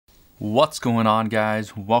What's going on,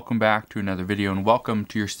 guys? Welcome back to another video and welcome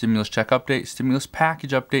to your stimulus check update, stimulus package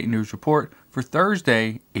update and news report for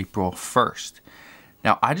Thursday, April 1st.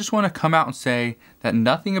 Now, I just want to come out and say that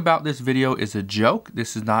nothing about this video is a joke.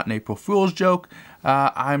 This is not an April Fool's joke.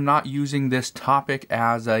 I'm not using this topic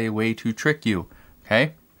as a way to trick you,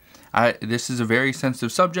 okay? This is a very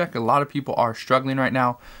sensitive subject. A lot of people are struggling right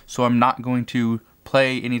now, so I'm not going to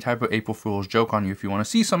play any type of April Fool's joke on you. If you want to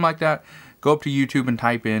see something like that, go up to YouTube and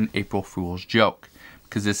type in April Fool's joke,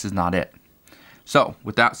 because this is not it. So,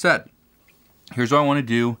 with that said, here's what I want to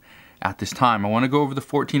do at this time. I want to go over the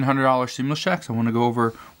 $1,400 stimulus checks. I want to go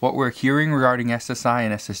over what we're hearing regarding SSI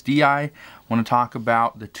and SSDI. I want to talk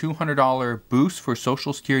about the $200 boost for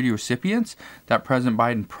Social Security recipients that President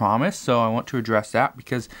Biden promised. So I want to address that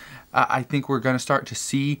because I think we're going to start to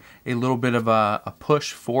see a little bit of a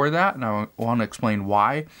push for that, and I want to explain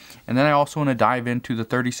why. And then I also want to dive into the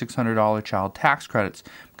 $3,600 child tax credits,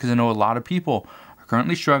 because I know a lot of people are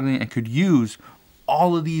currently struggling and could use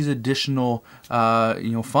all of these additional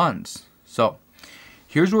funds. So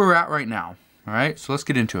here's where we're at right now. All right, so let's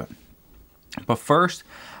get into it. But first,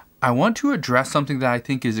 I want to address something that I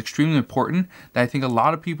think is extremely important that I think a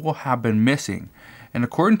lot of people have been missing. And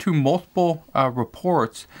according to multiple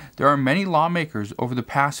reports, there are many lawmakers over the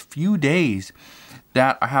past few days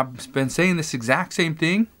that have been saying this exact same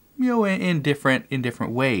thing, in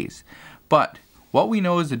different ways. But what we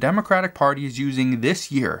know is the Democratic Party is using this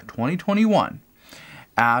year, 2021,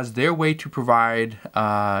 as their way to provide,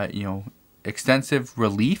 extensive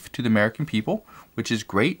relief to the American people, which is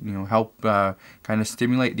great. Help kind of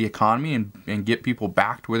stimulate the economy and get people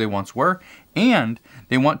back to where they once were. And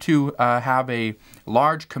they want to have a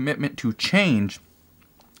large commitment to change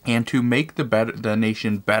and to make the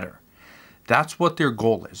nation better. That's what their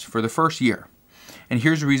goal is for the first year. And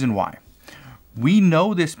here's the reason why. We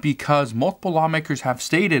know this because multiple lawmakers have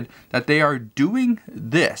stated that they are doing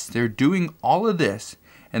this. They're doing all of this,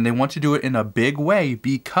 and they want to do it in a big way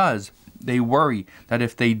because they worry that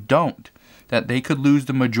if they don't, that they could lose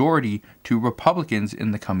the majority to Republicans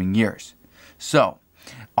in the coming years. So,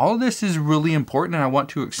 all of this is really important, and I want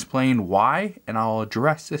to explain why, and I'll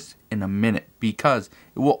address this in a minute because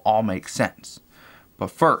it will all make sense.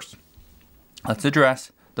 But first, let's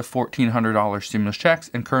address the $1,400 stimulus checks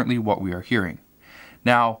and currently what we are hearing.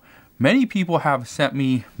 Now, many people have sent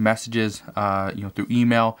me messages, through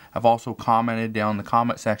email. I've also commented down in the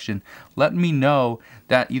comment section, letting me know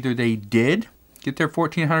that either they did get their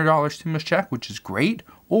 $1,400 stimulus check, which is great,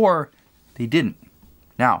 or they didn't.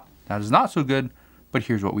 Now, that is not so good, but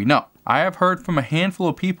here's what we know. I have heard from a handful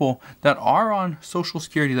of people that are on Social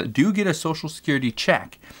Security that do get a Social Security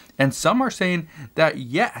check, and some are saying that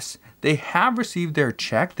yes, they have received their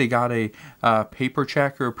check. They got a paper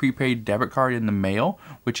check or a prepaid debit card in the mail,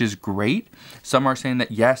 which is great. Some are saying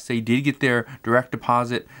that yes, they did get their direct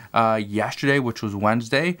deposit yesterday, which was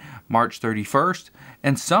Wednesday, March 31st.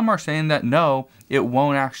 And some are saying that no, it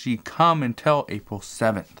won't actually come until April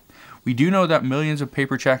 7th. We do know that millions of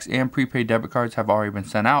paper checks and prepaid debit cards have already been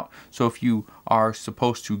sent out. So if you are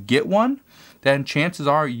supposed to get one, then chances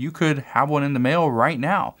are you could have one in the mail right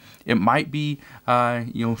now. It might be,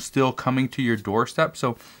 still coming to your doorstep.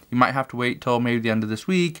 So you might have to wait till maybe the end of this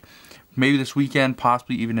week, maybe this weekend,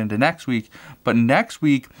 possibly even into next week. But next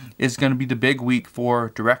week is going to be the big week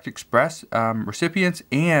for Direct Express recipients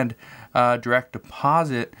and direct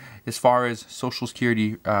deposit as far as Social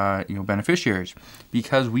Security beneficiaries,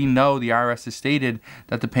 because we know the IRS has stated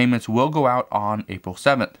that the payments will go out on April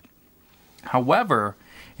 7th. However,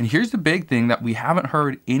 and here's the big thing that we haven't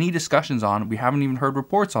heard any discussions on, we haven't even heard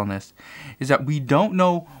reports on this, is that we don't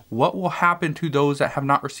know what will happen to those that have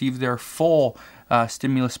not received their full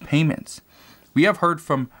stimulus payments. We have heard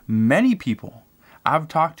from many people. I've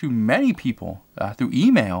talked to many people through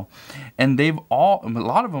email, and a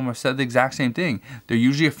lot of them have said the exact same thing. They're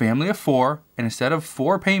usually a family of four, and instead of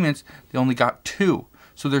 4 payments, they only got 2.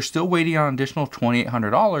 So they're still waiting on an additional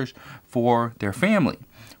 $2,800 for their family.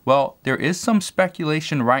 Well, there is some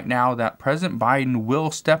speculation right now that President Biden will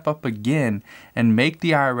step up again and make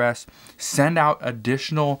the IRS send out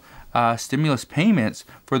additional stimulus payments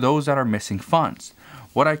for those that are missing funds.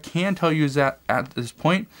 What I can tell you is that at this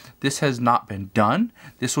point, this has not been done.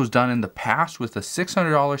 This was done in the past with the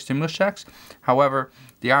 $600 stimulus checks. However,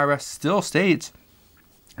 the IRS still states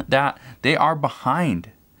that they are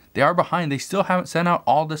behind. They still haven't sent out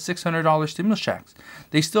all the $600 stimulus checks.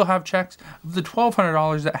 They still have checks of the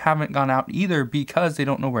 $1,200 that haven't gone out either because they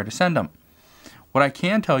don't know where to send them. What I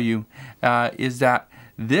can tell you is that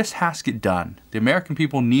This has to get done. The American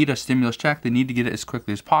people need a stimulus check. They need to get it as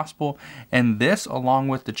quickly as possible. And this, along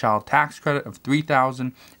with the child tax credit of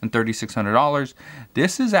 $3,000 and $3,600,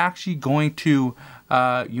 this is actually going to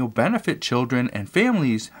benefit children and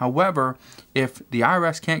families. However, if the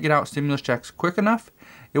IRS can't get out stimulus checks quick enough,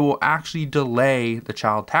 it will actually delay the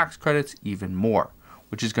child tax credits even more,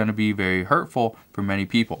 which is going to be very hurtful for many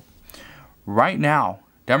people. Right now,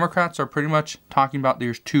 Democrats are pretty much talking about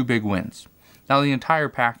there's two big wins. Now, the entire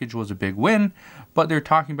package was a big win, but they're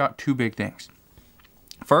talking about two big things.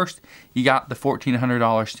 First, you got the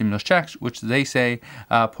 $1,400 stimulus checks, which they say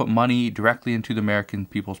put money directly into the American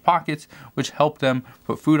people's pockets, which help them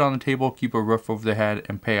put food on the table, keep a roof over their head,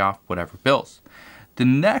 and pay off whatever bills. The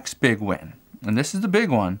next big win, and this is the big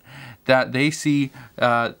one, that they see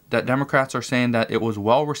that Democrats are saying that it was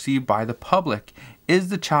well received by the public, is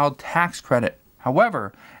the child tax credit.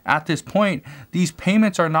 However, at this point, these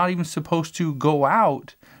payments are not even supposed to go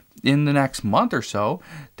out in the next month or so.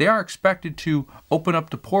 They are expected to open up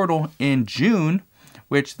the portal in June,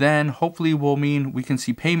 which then hopefully will mean we can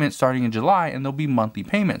see payments starting in July, and there'll be monthly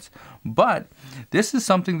payments. But this is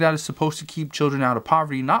something that is supposed to keep children out of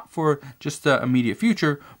poverty, not for just the immediate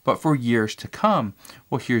future, but for years to come.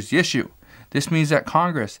 Well, here's the issue. This means that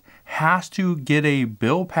Congress has to get a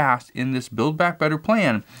bill passed in this Build Back Better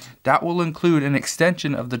plan that will include an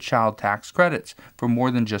extension of the child tax credits for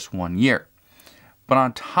more than just 1 year. But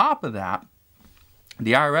on top of that,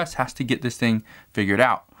 the IRS has to get this thing figured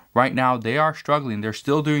out. Right now, they are struggling. They're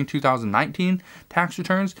still doing 2019 tax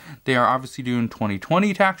returns. They are obviously doing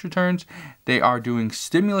 2020 tax returns. They are doing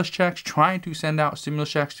stimulus checks, trying to send out stimulus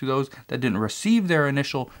checks to those that didn't receive their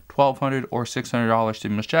initial $1,200 or $600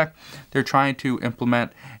 stimulus check. They're trying to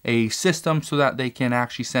implement a system so that they can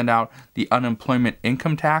actually send out the unemployment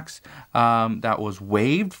income tax that was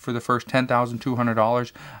waived for the first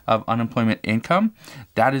 $10,200 of unemployment income.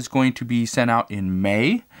 That is going to be sent out in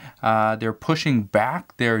May. They're pushing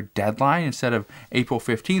back their deadline. Instead of April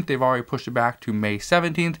 15th, they've already pushed it back to May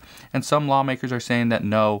 17th. And some lawmakers are saying that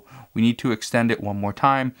no, we need to extend it one more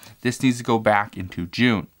time. This needs to go back into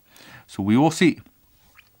June. So we will see.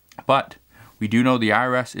 But we do know the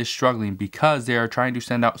IRS is struggling because they are trying to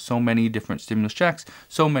send out so many different stimulus checks,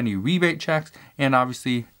 so many rebate checks, and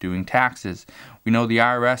obviously doing taxes. We know the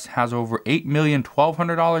IRS has over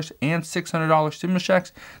 $8,120,000 and $600 stimulus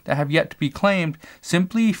checks that have yet to be claimed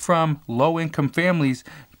simply from low-income families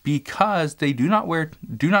because they do not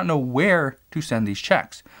know where to send these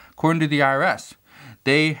checks. According to the IRS,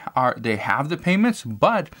 they have the payments,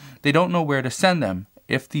 but they don't know where to send them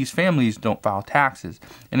if these families don't file taxes.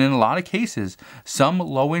 And in a lot of cases, some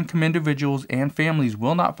low-income individuals and families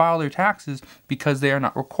will not file their taxes because they are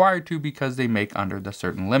not required to because they make under the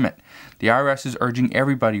certain limit. The IRS is urging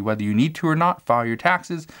everybody, whether you need to or not, file your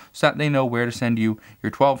taxes so that they know where to send you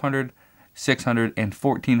your $1,200, $600, and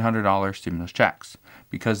 $1,400 stimulus checks.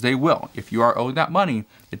 Because they will. If you are owed that money,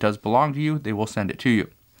 it does belong to you, they will send it to you.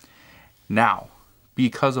 Now,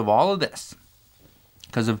 because of all of this,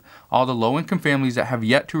 because of all the low-income families that have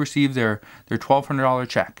yet to receive their $1,200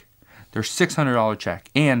 check, their $600 check,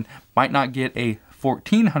 and might not get a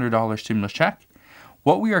 $1,400 stimulus check,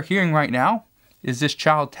 what we are hearing right now is this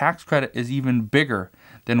child tax credit is even bigger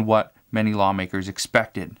than what many lawmakers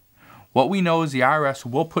expected. What we know is the IRS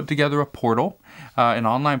will put together a portal, an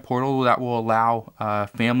online portal that will allow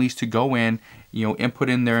families to go in, input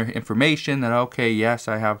in their information that, okay, yes,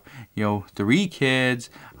 I have, 3 kids,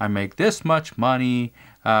 I make this much money,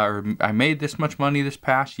 or I made this much money this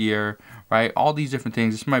past year, right? All these different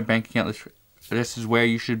things. This is my bank account. This is where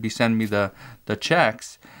you should be sending me the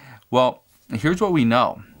checks. Well, here's what we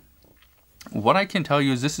know. What I can tell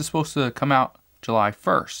you is this is supposed to come out July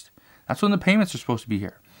 1st. That's when the payments are supposed to be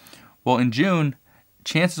here. Well, in June,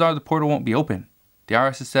 chances are the portal won't be open. The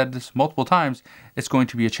IRS has said this multiple times. It's going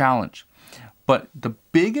to be a challenge. But the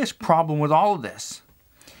biggest problem with all of this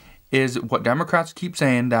is what Democrats keep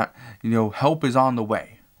saying, that, help is on the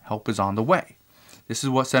way. Help is on the way. This is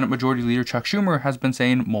what Senate Majority Leader Chuck Schumer has been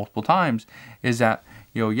saying multiple times, is that,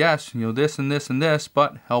 yes, this and this and this,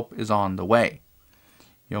 but help is on the way.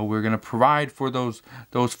 We're going to provide for those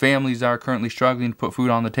families that are currently struggling to put food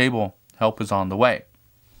on the table. Help is on the way.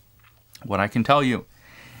 What I can tell you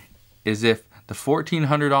is if the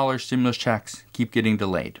 $1,400 stimulus checks keep getting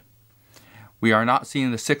delayed, we are not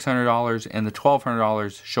seeing the $600 and the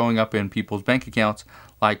 $1,200 showing up in people's bank accounts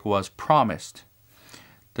like was promised,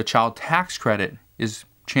 the child tax credit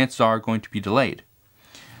chances are going to be delayed.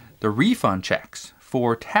 The refund checks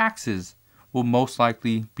for taxes will most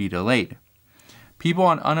likely be delayed. People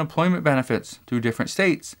on unemployment benefits through different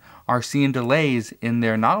states are seeing delays in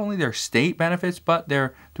their not only their state benefits, but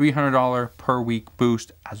their $300 per week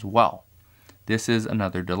boost as well. This is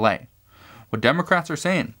another delay. What Democrats are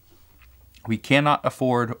saying, we cannot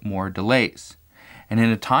afford more delays. And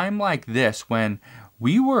in a time like this, when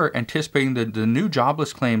we were anticipating the new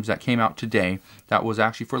jobless claims that came out today, that was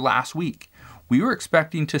actually for last week, we were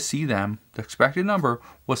expecting to see them, the expected number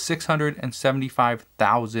was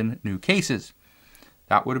 675,000 new cases.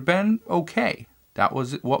 That would have been okay. That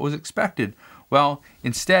was what was expected. Well,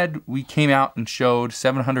 instead, we came out and showed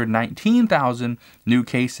 719,000 new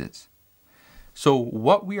cases. So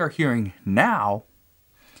what we are hearing now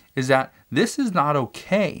is that this is not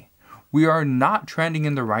okay. We are not trending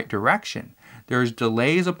in the right direction. There's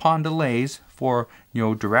delays upon delays for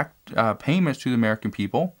direct payments to the American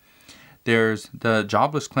people. There's the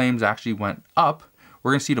jobless claims actually went up.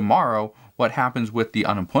 We're going to see tomorrow what happens with the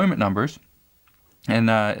unemployment numbers. And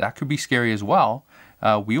that could be scary as well.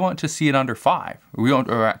 We want to see it under 5. We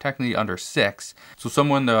want, or technically under 6. So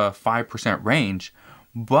somewhere in the 5% range.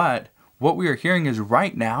 But what we are hearing is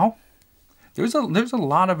right now, there's a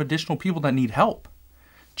lot of additional people that need help.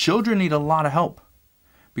 Children need a lot of help.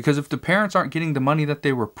 Because if the parents aren't getting the money that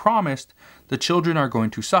they were promised, the children are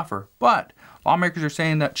going to suffer. But lawmakers are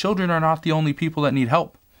saying that children are not the only people that need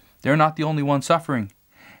help. They're not the only ones suffering.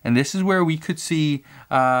 And this is where we could see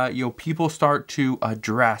people start to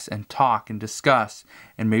address and talk and discuss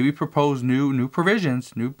and maybe propose new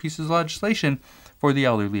provisions, new pieces of legislation for the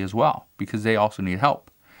elderly as well, because they also need help.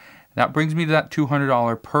 That brings me to that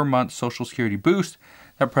 $200 per month Social Security boost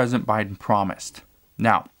that President Biden promised.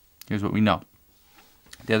 Now, here's what we know.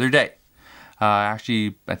 The other day,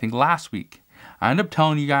 actually, I think last week, I ended up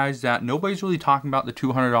telling you guys that nobody's really talking about the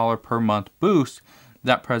 $200 per month boost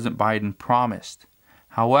that President Biden promised.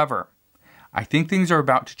 However, I think things are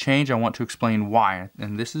about to change. I want to explain why,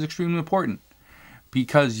 and this is extremely important.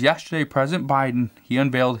 Because yesterday, President Biden, he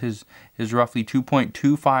unveiled his roughly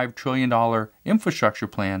 $2.25 trillion infrastructure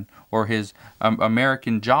plan, or his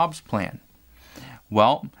American Jobs Plan.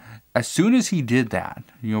 Well, as soon as he did that,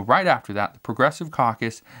 right after that, the Progressive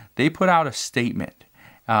Caucus, they put out a statement.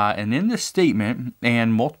 And in this statement,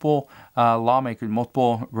 and multiple lawmakers,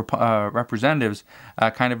 multiple representatives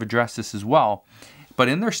kind of addressed this as well. But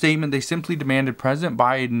in their statement, they simply demanded President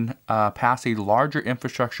Biden pass a larger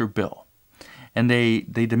infrastructure bill. And they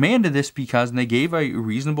demanded this because, and they gave a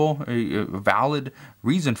reasonable, a valid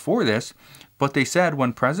reason for this, but they said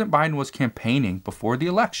when President Biden was campaigning before the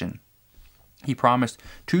election, he promised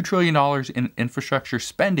 $2 trillion in infrastructure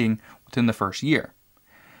spending within the first year.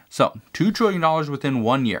 So, $2 trillion within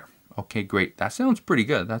 1 year. Okay, great. That sounds pretty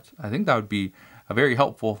good. I think that would be very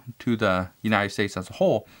helpful to the United States as a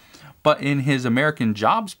whole. But in his American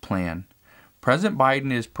Jobs Plan, President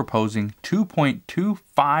Biden is proposing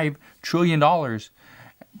 $2.25 trillion,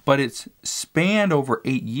 but it's spanned over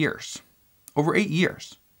 8 years. Over 8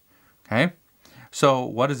 years. Okay? So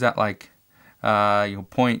what is that like? A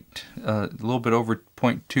little bit over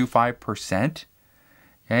 0.25%.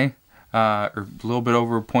 Okay? Or a little bit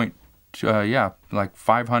over like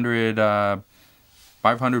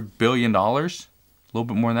 $500 billion. A little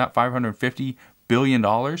bit more than that, $550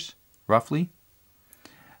 billion, roughly,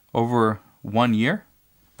 over 1 year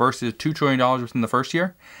versus $2 trillion within the first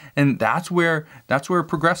year. And that's where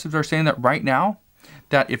progressives are saying that right now,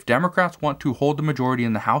 that if Democrats want to hold the majority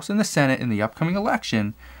in the House and the Senate in the upcoming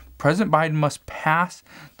election, President Biden must pass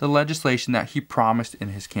the legislation that he promised in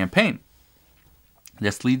his campaign.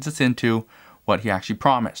 This leads us into what he actually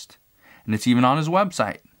promised. And it's even on his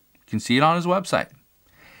website. You can see it on his website.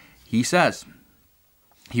 He says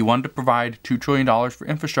he wanted to provide $2 trillion for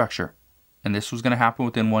infrastructure. And this was going to happen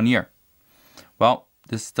within 1 year. Well,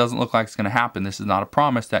 this doesn't look like it's going to happen. This is not a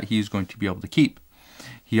promise that he's going to be able to keep.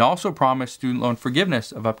 He also promised student loan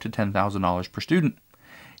forgiveness of up to $10,000 per student.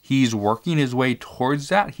 He's working his way towards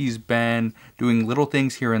that. He's been doing little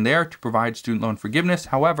things here and there to provide student loan forgiveness.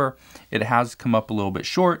 However, it has come up a little bit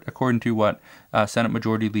short, according to what Senate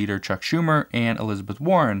Majority Leader Chuck Schumer and Elizabeth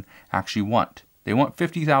Warren actually want. They want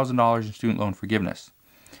 $50,000 in student loan forgiveness.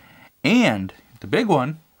 And the big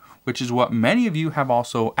one, which is what many of you have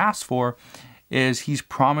also asked for, is he's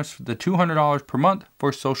promised the $200 per month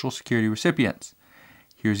for Social Security recipients.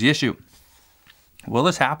 Here's the issue. Will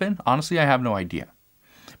this happen? Honestly, I have no idea.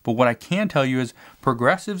 But what I can tell you is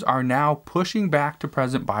progressives are now pushing back to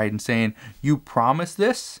President Biden saying, you promised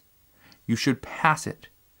this, you should pass it.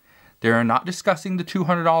 They are not discussing the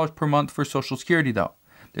 $200 per month for Social Security, though.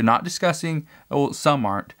 They're not discussing, well, some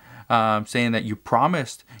aren't, saying that you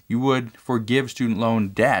promised you would forgive student loan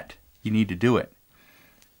debt. You need to do it.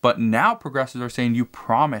 But now progressives are saying you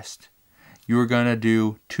promised you were going to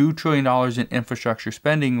do $2 trillion in infrastructure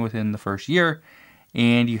spending within the first year,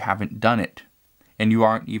 and you haven't done it, and you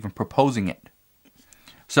aren't even proposing it.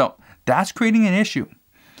 So that's creating an issue.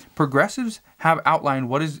 Progressives have outlined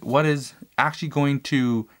what is actually going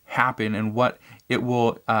to happen and what it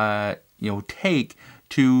will take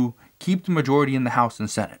to keep the majority in the House and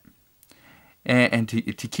Senate, and to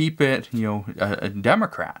keep it a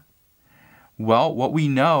Democrat. Well, what we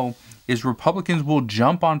know is Republicans will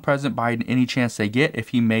jump on President Biden any chance they get if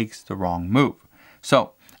he makes the wrong move.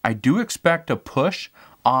 So I do expect a push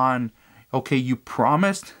on, okay, you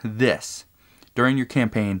promised this during your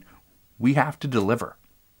campaign, we have to deliver.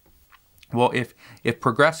 Well, if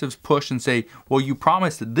progressives push and say, well, you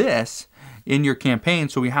promised this in your campaign,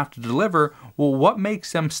 so we have to deliver, well, what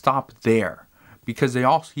makes them stop there? Because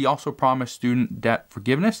he also promised student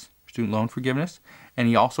loan forgiveness, and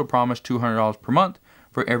he also promised $200 per month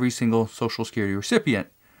for every single Social Security recipient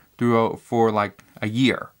for like a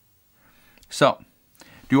year. So,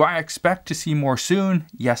 do I expect to see more soon?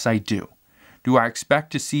 Yes, I do. Do I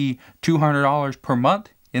expect to see $200 per month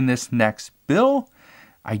in this next bill?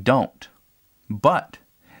 I don't. But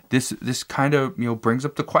this kind of brings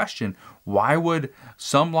up the question, why would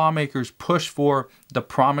some lawmakers push for the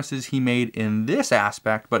promises he made in this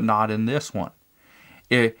aspect but not in this one?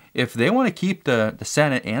 If they want to keep the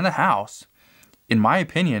Senate and the House, in my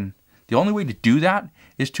opinion, the only way to do that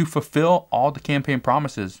is to fulfill all the campaign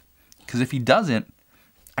promises. Because if he doesn't,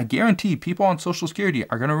 I guarantee people on Social Security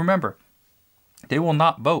are going to remember. They will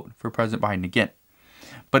not vote for President Biden again.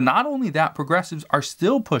 But not only that, progressives are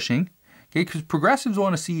still pushing, okay, because progressives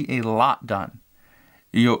want to see a lot done.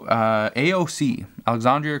 AOC,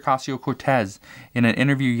 Alexandria Ocasio-Cortez, in an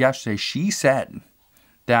interview yesterday, she said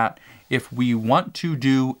that if we want to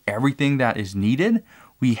do everything that is needed,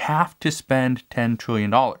 we have to spend $10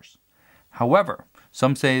 trillion. However,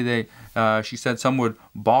 some say she said some would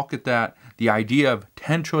balk at the idea of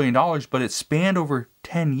 $10 trillion, but it's spanned over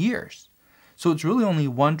 10 years. So it's really only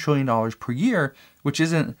 $1 trillion per year, which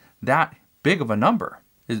isn't that big of a number.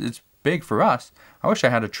 It's big for us. I wish I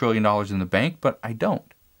had $1 trillion in the bank, but I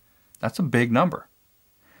don't. That's a big number.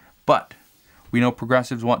 But we know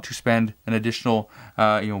progressives want to spend an additional,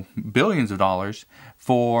 billions of dollars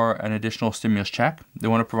for an additional stimulus check. They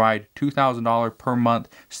want to provide $2,000 per month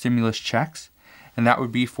stimulus checks, and that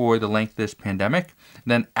would be for the length of this pandemic.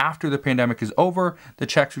 Then after the pandemic is over, the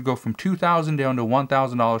checks would go from $2,000 down to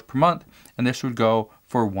 $1,000 per month, and this would go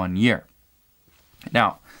for 1 year.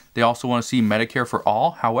 Now, they also want to see Medicare for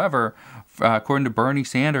all. However, according to Bernie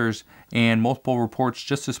Sanders and multiple reports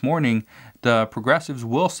just this morning, the progressives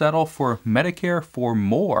will settle for Medicare for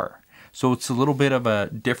more. So it's a little bit of a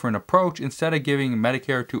different approach. Instead of giving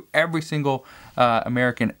Medicare to every single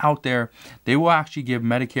American out there, they will actually give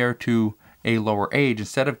Medicare to a lower age.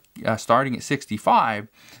 Instead of starting at 65,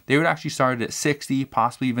 they would actually start at 60,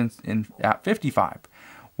 possibly even at 55.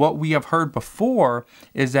 What we have heard before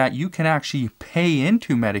is that you can actually pay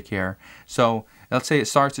into Medicare. So let's say it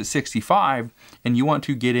starts at 65 and you want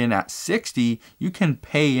to get in at 60, you can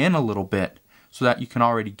pay in a little bit so that you can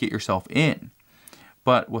already get yourself in.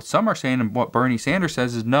 But what some are saying, and what Bernie Sanders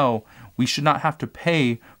says, is no, we should not have to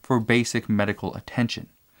pay for basic medical attention.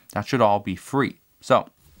 That should all be free. So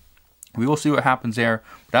we will see what happens there.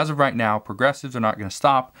 But as of right now, progressives are not going to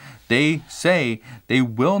stop. They say they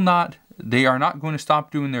are not going to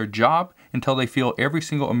stop doing their job until they feel every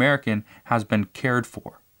single American has been cared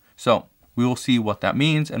for. So we will see what that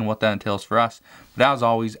means and what that entails for us. But as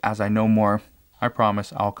always, as I know more, I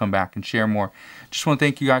promise I'll come back and share more. Just want to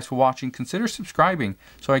thank you guys for watching. Consider subscribing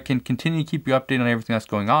so I can continue to keep you updated on everything that's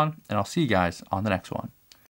going on. And I'll see you guys on the next one.